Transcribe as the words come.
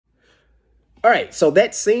All right, so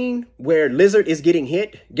that scene where Lizard is getting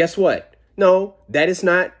hit, guess what? No, that is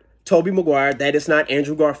not Tobey Maguire. That is not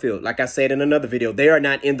Andrew Garfield. Like I said in another video, they are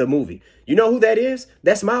not in the movie. You know who that is?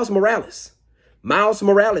 That's Miles Morales. Miles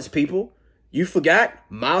Morales, people. You forgot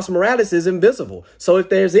Miles Morales is invisible. So if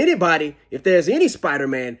there's anybody, if there's any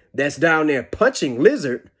Spider-Man that's down there punching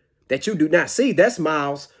Lizard that you do not see, that's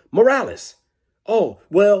Miles Morales. Oh,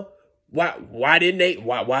 well, why I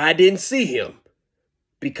didn't see him?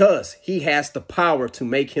 Because he has the power to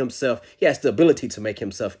make himself, he has the ability to make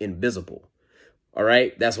himself invisible. All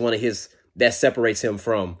right. That's one of his, that separates him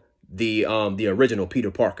from the original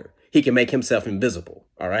Peter Parker. He can make himself invisible.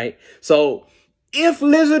 All right. So if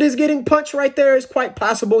Lizard is getting punched right there, it's quite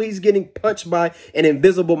possible he's getting punched by an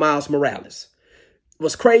invisible Miles Morales.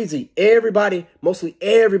 What's crazy, everybody, mostly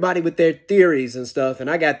everybody with their theories and stuff, and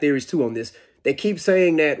I got theories too on this, they keep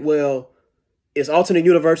saying that, well, it's alternate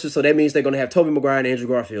universes, so that means they're going to have Tobey Maguire and Andrew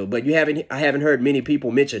Garfield. But I haven't heard many people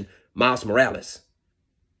mention Miles Morales.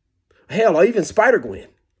 Hell, or even Spider-Gwen,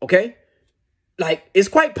 okay? Like, it's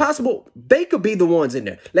quite possible they could be the ones in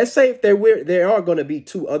there. Let's say if there are going to be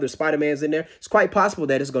two other Spider-Mans in there, it's quite possible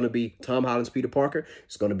that it's going to be Tom Holland's Peter Parker,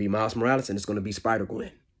 it's going to be Miles Morales, and it's going to be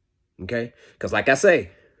Spider-Gwen, okay? Because like I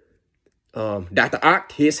say, Dr.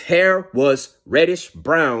 Ock, his hair was reddish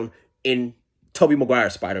brown in Tobey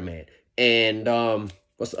Maguire's Spider-Man. And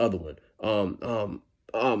what's the other one?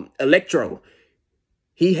 Electro.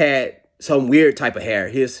 He had some weird type of hair.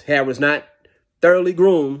 His hair was not thoroughly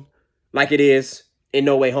groomed like it is in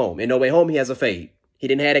No Way Home. In No Way Home, he has a fade. He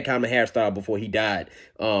didn't have that kind of hairstyle before he died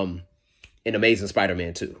in Amazing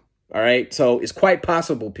Spider-Man 2. All right. So it's quite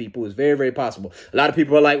possible, people. It's very, very possible. A lot of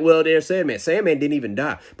people are like, well, there's Sandman. Sandman didn't even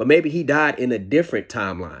die. But maybe he died in a different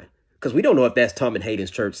timeline. Because we don't know if that's Tom and Hayden's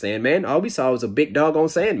church Sandman. All we saw was a big doggone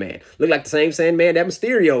Sandman. Looked like the same Sandman that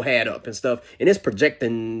Mysterio had up and stuff. And it's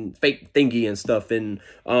projecting fake thingy and stuff in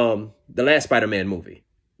the last Spider-Man movie.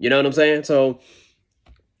 You know what I'm saying? So,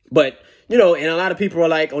 but, you know, and a lot of people are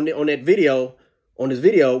like on this video,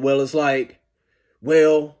 well, it's like,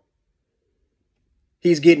 well,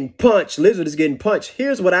 he's getting punched. Lizard is getting punched.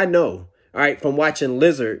 Here's what I know, all right, from watching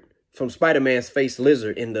Lizard, from Spider-Man's face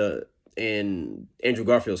Lizard in Andrew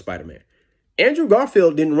Garfield's Spider-Man. Andrew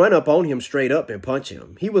Garfield didn't run up on him straight up and punch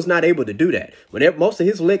him. He was not able to do that. Whenever most of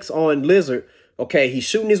his licks on Lizard, okay, he's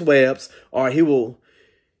shooting his webs, or he will,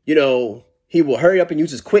 you know, he will hurry up and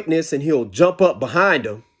use his quickness, and he'll jump up behind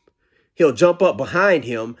him. He'll jump up behind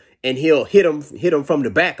him and he'll hit him from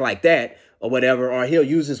the back like that or whatever, or he'll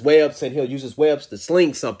use his webs to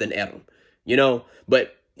sling something at him, you know,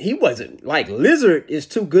 but he wasn't like Lizard is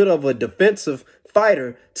too good of a defensive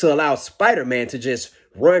fighter to allow Spider-Man to just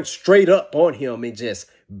run straight up on him and just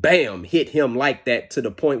bam, hit him like that to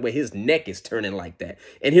the point where his neck is turning like that.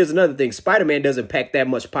 And here's another thing. Spider-Man doesn't pack that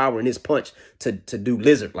much power in his punch to do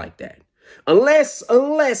Lizard like that. Unless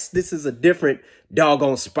this is a different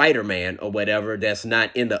doggone Spider-Man or whatever that's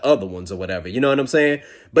not in the other ones or whatever. You know what I'm saying?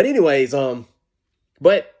 But anyways,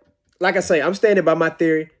 but like I say, I'm standing by my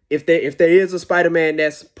theory. If there is a Spider-Man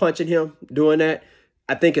that's punching him doing that,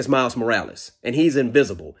 I think it's Miles Morales, and he's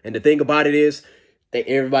invisible. And the thing about it is that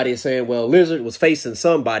everybody is saying, well, Lizard was facing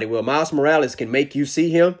somebody. Well, Miles Morales can make you see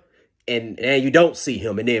him and you don't see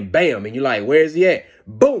him. And then bam, and you're like, where is he at?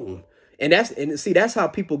 Boom. And see, that's how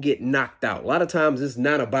people get knocked out. A lot of times it's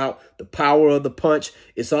not about the power of the punch.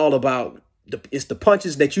 It's all about it's the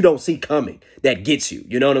punches that you don't see coming that gets you.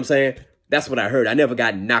 You know what I'm saying? That's what I heard. I never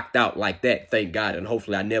got knocked out like that, thank God. And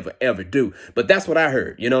hopefully I never, ever do. But that's what I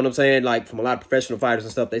heard. You know what I'm saying? Like from a lot of professional fighters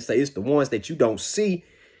and stuff, they say it's the ones that you don't see.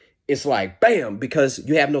 It's like, bam, because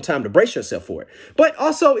you have no time to brace yourself for it. But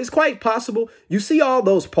also, it's quite possible. You see all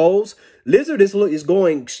those poles. Lizard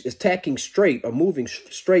is tacking straight or moving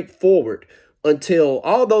straight forward until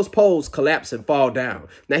all those poles collapse and fall down.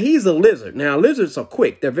 Now, he's a lizard. Now, lizards are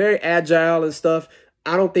quick. They're very agile and stuff.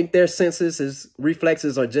 I don't think their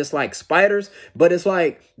reflexes are just like spiders, but it's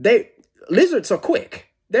like lizards are quick.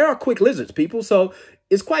 There are quick lizards, people. So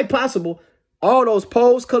it's quite possible all those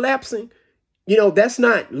poles collapsing. You know, that's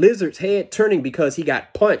not Lizard's head turning because he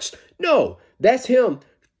got punched. No, that's him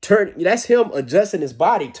adjusting his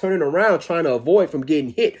body, turning around, trying to avoid from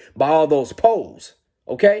getting hit by all those poles.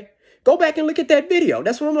 Okay? Go back and look at that video.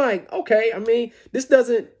 That's what I'm like, okay, I mean,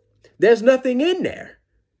 there's nothing in there.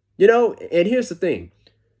 You know, and here's the thing.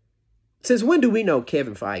 Since when do we know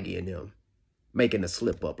Kevin Feige and him making a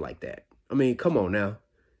slip up like that? I mean, come on now.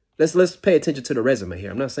 Let's pay attention to the resume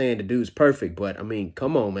here. I'm not saying the dude's perfect, but I mean,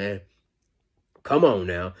 come on, man. Come on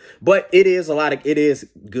now. But it is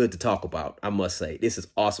good to talk about. I must say, this is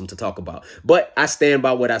awesome to talk about. But I stand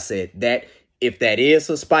by what I said, that if that is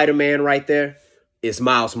a Spider-Man right there, it's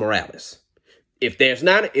Miles Morales.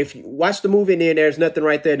 if you watch the movie and then there's nothing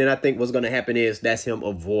right there, then I think what's going to happen is that's him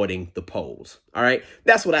avoiding the poles. All right.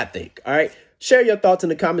 That's what I think. All right. Share your thoughts in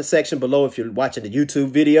the comment section below if you're watching the YouTube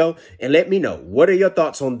video, and let me know, what are your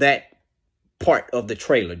thoughts on that part of the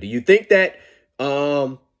trailer? Do you think that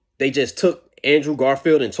they just took Andrew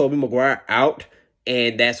Garfield and Tobey Maguire out,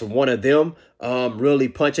 and that's one of them really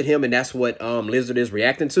punching him, and that's what Lizard is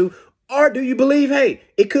reacting to? Or do you believe, hey,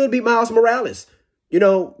 it could be Miles Morales, you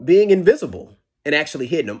know, being invisible and actually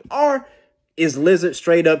hitting him? Or is Lizard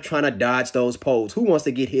straight up trying to dodge those poles? Who wants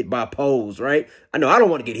to get hit by poles, right? I know I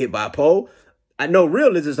don't want to get hit by a pole. I know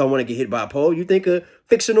real lizards don't want to get hit by a pole. You think a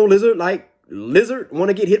fictional lizard like Lizard want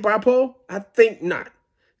to get hit by a pole? I think not.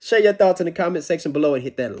 Share your thoughts in the comment section below and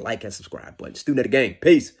hit that like and subscribe button. Student of the game.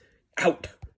 Peace out.